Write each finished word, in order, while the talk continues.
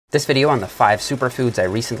This video on the 5 superfoods I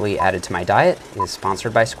recently added to my diet is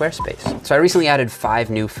sponsored by Squarespace. So I recently added 5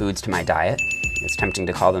 new foods to my diet. It's tempting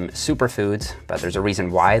to call them superfoods, but there's a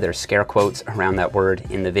reason why. There's scare quotes around that word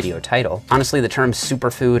in the video title. Honestly, the term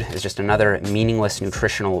superfood is just another meaningless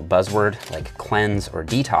nutritional buzzword like cleanse or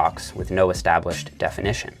detox with no established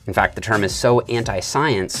definition. In fact, the term is so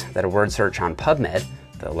anti-science that a word search on PubMed,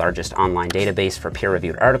 the largest online database for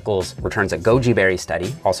peer-reviewed articles, returns a goji berry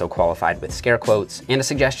study, also qualified with scare quotes, and a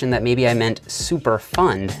suggestion that maybe I meant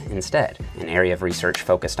superfund instead, an area of research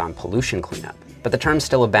focused on pollution cleanup. But the term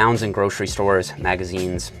still abounds in grocery stores,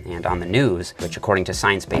 magazines, and on the news, which according to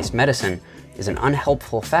science-based medicine, is an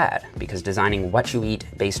unhelpful fad because designing what you eat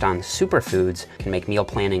based on superfoods can make meal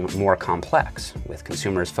planning more complex, with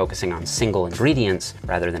consumers focusing on single ingredients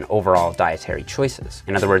rather than overall dietary choices.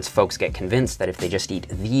 In other words, folks get convinced that if they just eat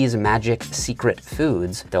these magic secret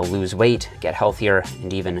foods, they'll lose weight, get healthier,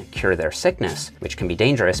 and even cure their sickness, which can be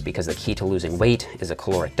dangerous because the key to losing weight is a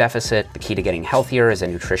caloric deficit, the key to getting healthier is a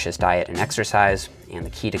nutritious diet and exercise, and the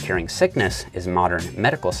key to curing sickness is modern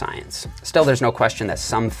medical science. Still, there's no question that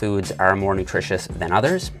some foods are more nutritious than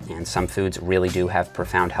others, and some foods really do have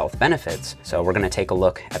profound health benefits, so we're gonna take a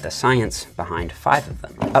look at the science behind 5 of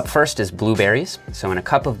them. Up first is blueberries. So in a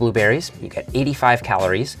cup of blueberries, you get 85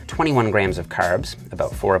 calories, 21 grams of carbs,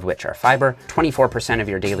 about 4 of which are fiber, 24% of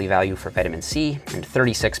your daily value for vitamin C, and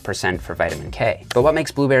 36% for vitamin K. But what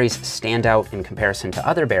makes blueberries stand out in comparison to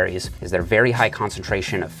other berries is their very high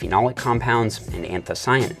concentration of phenolic compounds and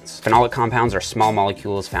anthocyanins. Phenolic compounds are small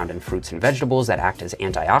molecules found in fruits and vegetables that act as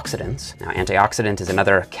antioxidants. Now, antioxidant is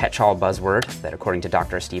another catch-all buzzword that, according to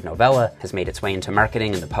Dr. Steve Novella, has made its way into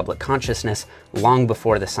marketing and the public consciousness long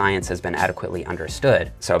before the science has been adequately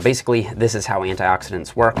understood. So basically, this is how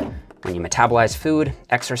antioxidants work. When you metabolize food,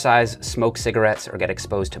 exercise, smoke cigarettes, or get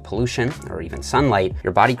exposed to pollution, or even sunlight,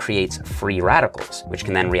 your body creates free radicals, which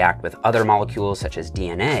can then react with other molecules such as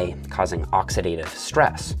DNA, causing oxidative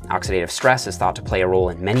stress. Oxidative stress is thought to play a role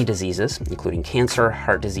in many diseases, including cancer,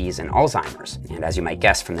 heart disease, and Alzheimer's. And as you might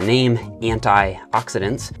guess from the name,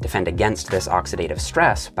 antioxidants defend against this oxidative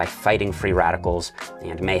stress by fighting free radicals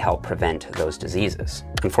and may help prevent those diseases.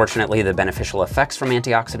 Unfortunately, the beneficial effects from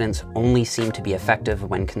antioxidants only seem to be effective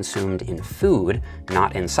when consumed in food,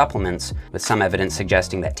 not in supplements, with some evidence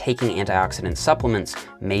suggesting that taking antioxidant supplements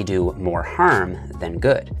may do more harm than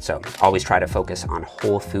good. So always try to focus on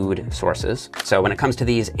whole food sources. So when it comes to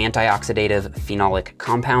these antioxidative phenolic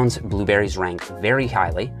compounds, blueberries rank very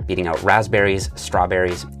highly, beating out raspberries,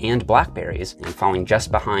 strawberries, and blackberries, and falling just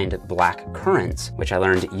behind black currants, which I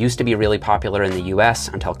learned used to be really popular in the US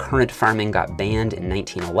until currant farming got banned in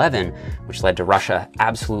 1911, which led to Russia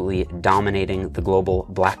absolutely dominating the global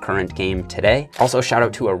blackcurrant game today. Also, shout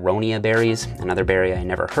out to aronia berries, another berry I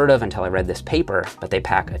never heard of until I read this paper, but they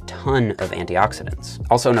pack a ton of antioxidants.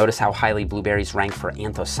 Also, notice how highly blueberries rank for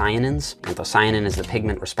anthocyanins. Anthocyanin is the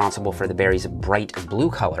pigment responsible for the berry's bright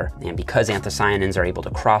blue color, and because anthocyanins are able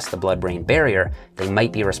to cross the blood-brain barrier, they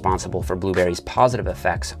might be responsible for blueberries' positive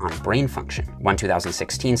effects on brain function. One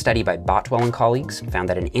 2016 study by Botwell and colleagues found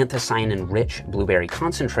that an anthocyanin-rich blueberry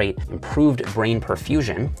concentrate improved brain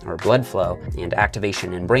perfusion, or blood flow, and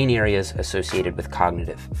activation in brain areas associated with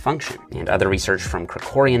cognitive function. And other research from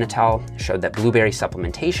Krikorian et al. Showed that blueberry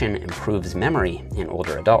supplementation improves memory in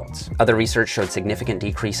older adults. Other research showed significant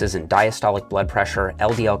decreases in diastolic blood pressure,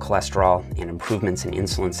 LDL cholesterol, and improvements in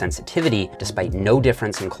insulin sensitivity, despite no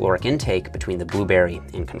difference in caloric intake between the blueberry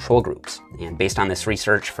and control groups. And based on this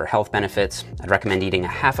research for health benefits, I'd recommend eating a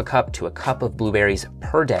half a cup to a cup of blueberries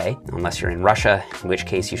per day, unless you're in Russia, in which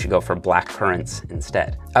case you should go for black currants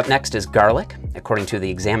instead. Up next is garlic. According to the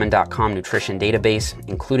Examine.com nutrition database,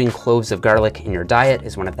 including cloves of garlic in your diet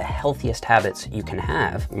is one of the healthiest habits you can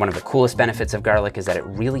have. One of the coolest benefits of garlic is that it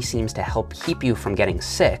really seems to help keep you from getting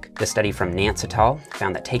sick. The study from Nance et al.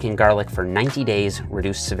 Found that taking garlic for 90 days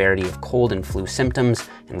reduced severity of cold and flu symptoms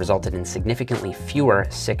and resulted in significantly fewer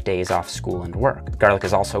sick days off school and work. Garlic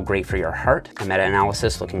is also great for your heart. A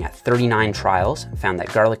meta-analysis looking at 39 trials found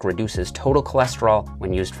that garlic reduces total cholesterol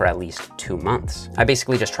when used for at least 2 months. I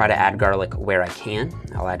basically just try to add garlic where I can.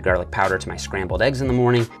 I'll add garlic powder to my scrambled eggs in the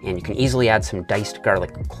morning, and you can easily add some diced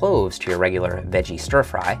garlic cloves to your regular veggie stir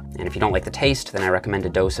fry. And if you don't like the taste, then I recommend a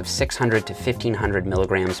dose of 600 to 1500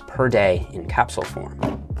 milligrams per day in capsule form.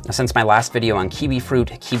 Since my last video on kiwi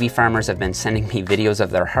fruit, kiwi farmers have been sending me videos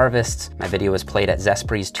of their harvests. My video was played at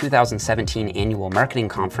Zespri's 2017 annual marketing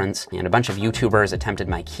conference, and a bunch of YouTubers attempted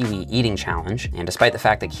my kiwi eating challenge. And despite the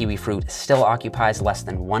fact that kiwi fruit still occupies less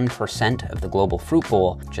than 1% of the global fruit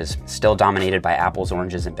bowl, which is still dominated by apples,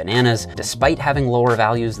 oranges, and bananas, despite having lower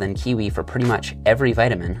values than kiwi for pretty much every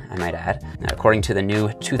vitamin, I might add. Now, according to the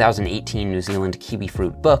new 2018 New Zealand kiwi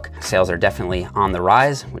fruit book, sales are definitely on the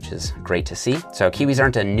rise, which is great to see. So kiwis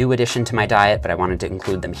aren't a new addition to my diet, but I wanted to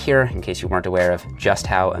include them here in case you weren't aware of just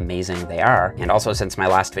how amazing they are. And also, since my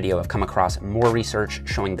last video, I've come across more research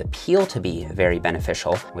showing the peel to be very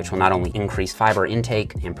beneficial, which will not only increase fiber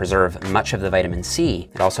intake and preserve much of the vitamin C,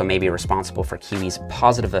 it also may be responsible for kiwi's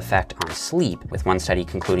positive effect on sleep, with one study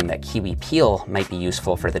concluding that kiwi peel might be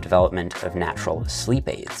useful for the development of natural sleep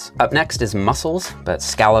aids. Up next is mussels, but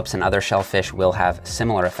scallops and other shellfish will have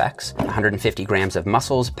similar effects. 150 grams of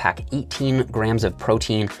mussels pack 18 grams of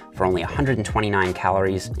protein for only 129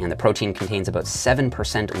 calories, and the protein contains about 7%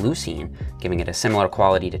 leucine, giving it a similar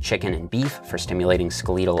quality to chicken and beef for stimulating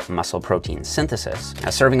skeletal muscle protein synthesis.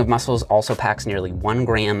 A serving of mussels also packs nearly 1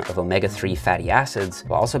 gram of omega-3 fatty acids,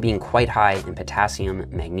 while also being quite high in potassium,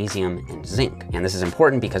 magnesium, and zinc. And this is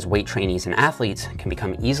important because weight trainees and athletes can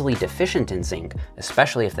become easily deficient in zinc,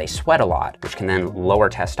 especially if they sweat a lot, which can then lower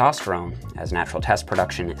testosterone, as natural test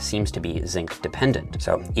production seems to be zinc dependent.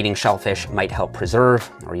 So eating shellfish might help preserve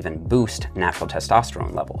or even boost natural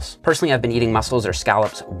testosterone levels. Personally, I've been eating mussels or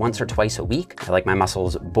scallops once or twice a week. I like my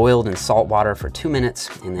mussels boiled in salt water for 2 minutes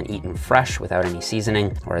and then eaten fresh without any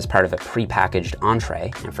seasoning or as part of a pre-packaged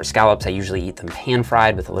entree. And for scallops, I usually eat them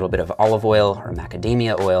pan-fried with a little bit of olive oil or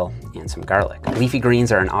macadamia oil and some garlic. Leafy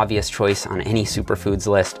greens are an obvious choice on any superfoods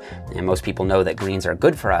list, and most people know that greens are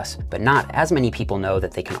good for us, but not as many people know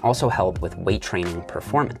that they can also help with weight training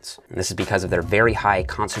performance. And this is because of their very high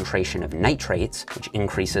concentration of nitrates, which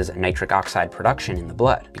increases nitric oxide production in the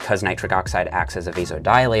blood. Because nitric oxide acts as a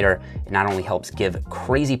vasodilator, it not only helps give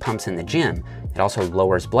crazy pumps in the gym, it also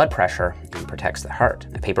lowers blood pressure and protects the heart.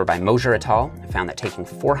 A paper by Mosier et al. Found that taking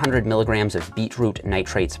 400 milligrams of beetroot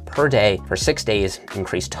nitrates per day for 6 days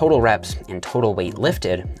increased total reps and total weight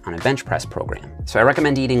lifted on a bench press program. So I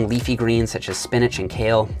recommend eating leafy greens such as spinach and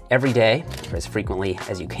kale every day, or as frequently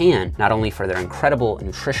as you can, not only for their incredible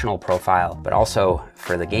nutritional profile, but also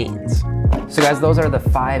for the gains. So guys, those are the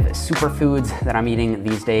 5 superfoods that I'm eating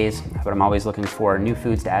these days, but I'm always looking for new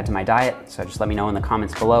foods to add to my diet. So just let me know in the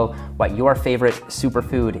comments below what your favorite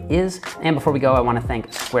superfood is. And before we go, I want to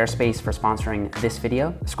thank Squarespace for sponsoring this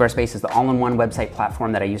video. Squarespace is the all-in-one website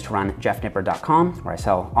platform that I use to run jeffnippard.com, where I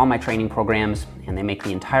sell all my training programs, and they make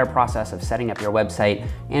the entire process of setting up your website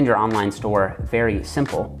and your online store very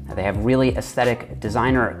simple. They have really aesthetic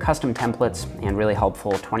designer custom templates and really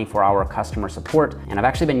helpful 24-hour customer support. And I've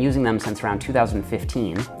actually been using them since around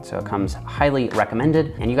 2015, so it comes highly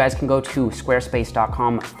recommended. And you guys can go to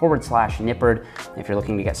squarespace.com/Nippard if you're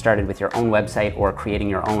looking to get started with your own website or creating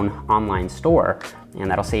your own online store, and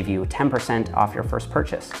that'll save you 10% off your first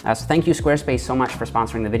purchase. So thank you, Squarespace, so much for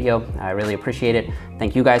sponsoring the video. I really appreciate it.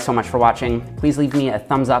 Thank you guys so much for watching. Please leave me a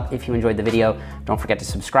thumbs up if you enjoyed the video. Don't forget to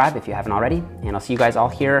subscribe if you haven't already, and I'll see you guys all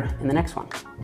here in the next one.